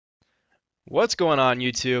What's going on,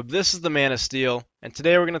 YouTube? This is the Man of Steel, and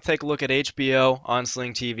today we're going to take a look at HBO on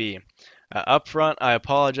Sling TV. Up front, I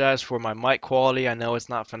apologize for my mic quality. I know it's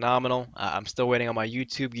not phenomenal. I'm still waiting on my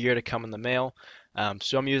YouTube gear to come in the mail,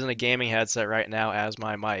 so I'm using a gaming headset right now as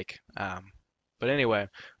my mic. But anyway,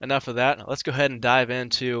 enough of that. Let's go ahead and dive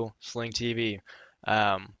into Sling TV.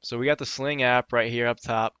 So we got the Sling app right here up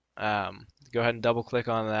top. Go ahead and double click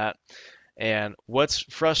on that. And what's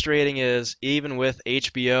frustrating is even with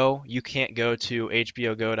HBO, you can't go to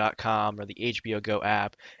hbogo.com or the HBO Go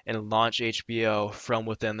app and launch HBO from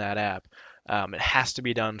within that app. It has to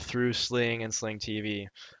be done through Sling and Sling TV.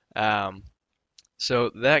 Um, so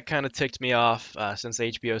that kind of ticked me off since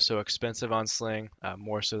HBO is so expensive on Sling,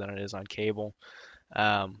 more so than it is on cable.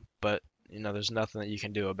 But there's nothing that you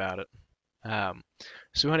can do about it. Um,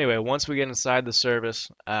 so anyway, once we get inside the service,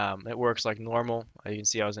 it works like normal. You can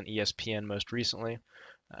see I was in ESPN most recently.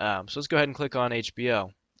 So let's go ahead and click on HBO.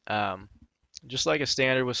 Um, just like a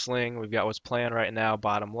standard with Sling, we've got what's playing right now,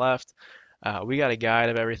 bottom left. We got a guide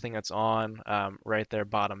of everything that's on right there,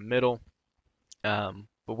 bottom middle. But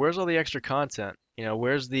where's all the extra content?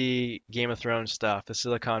 Where's the Game of Thrones stuff, the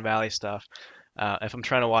Silicon Valley stuff? If I'm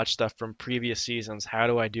trying to watch stuff from previous seasons, how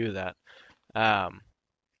do I do that? Um,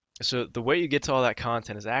 so the way you get to all that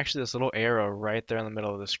content is actually this little arrow right there in the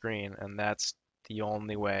middle of the screen, and that's the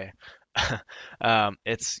only way.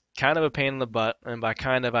 It's kind of a pain in the butt, and by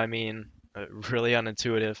kind of I mean really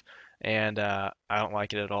unintuitive, and I don't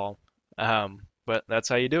like it at all. But that's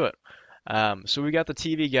how you do it. So we got the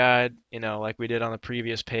TV guide, like we did on the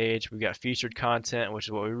previous page. We got featured content, which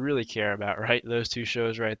is what we really care about, right? Those two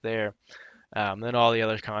shows right there. Then all the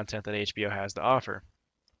other content that HBO has to offer.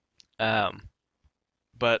 Um,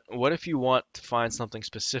 but what if you want to find something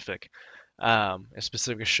specific, a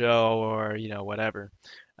specific show or whatever?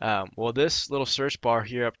 Well, this little search bar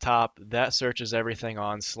here up top that searches everything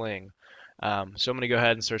on Sling. So I'm going to go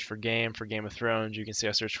ahead and search for Game of Thrones. You can see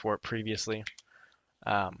I searched for it previously.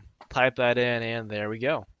 Type that in, and there we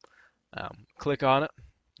go. Click on it.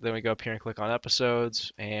 Then we go up here and click on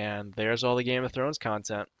episodes, and there's all the Game of Thrones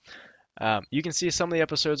content. You can see some of the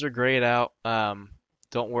episodes are grayed out.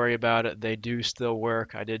 Don't worry about it. They do still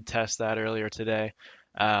work. I did test that earlier today.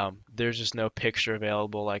 There's just no picture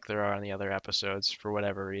available like there are on the other episodes for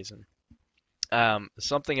whatever reason.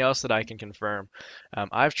 Something else that I can confirm.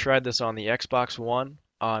 I've tried this on the Xbox One,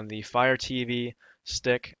 on the Fire TV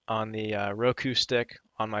stick, on the Roku stick,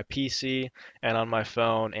 on my PC, and on my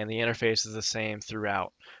phone, and the interface is the same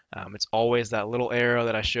throughout. It's always that little arrow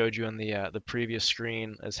that I showed you in the previous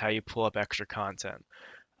screen is how you pull up extra content.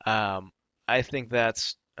 Um, I think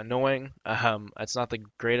that's annoying. It's not the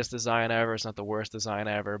greatest design ever. It's not the worst design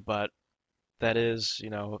ever, but that is,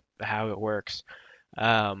 how it works.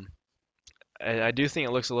 Um, I do think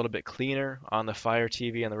it looks a little bit cleaner on the Fire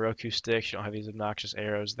TV and the Roku sticks. You don't have these obnoxious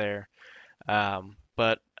arrows there.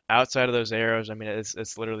 But outside of those arrows, I mean,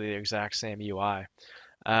 it's literally the exact same UI.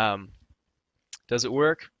 Um, does it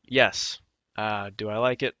work? Yes. Do I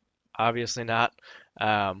like it? Obviously not.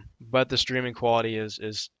 But the streaming quality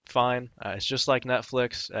is fine. It's just like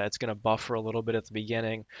Netflix. It's going to buffer a little bit at the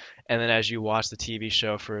beginning, and then as you watch the TV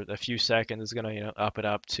show for a few seconds, it's going to up it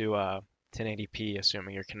up to 1080p,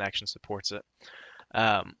 assuming your connection supports it.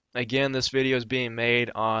 Again, this video is being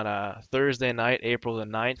made on Thursday night, April the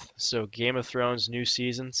 9th. So Game of Thrones new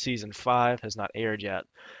season, season 5, has not aired yet.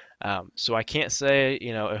 So I can't say,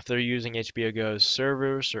 if they're using HBO Go's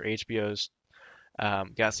servers or HBO's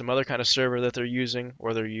got some other kind of server that they're using,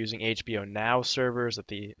 or they're using HBO Now servers that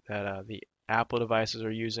the Apple devices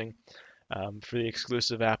are using for the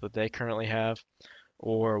exclusive app that they currently have,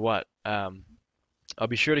 or what. I'll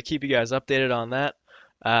be sure to keep you guys updated on that.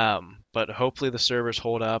 But hopefully the servers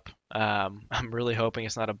hold up. I'm really hoping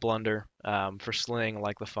it's not a blunder for Sling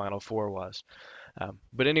like the Final Four was.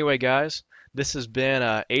 But anyway, guys, this has been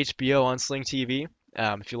HBO on Sling TV.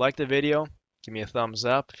 If you liked the video, give me a thumbs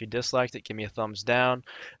up. If you disliked it, give me a thumbs down.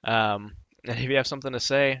 And if you have something to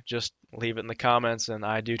say, just leave it in the comments. And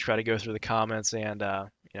I do try to go through the comments and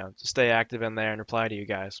stay active in there and reply to you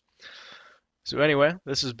guys. So anyway,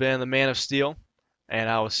 this has been the Man of Steel, and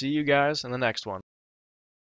I will see you guys in the next one.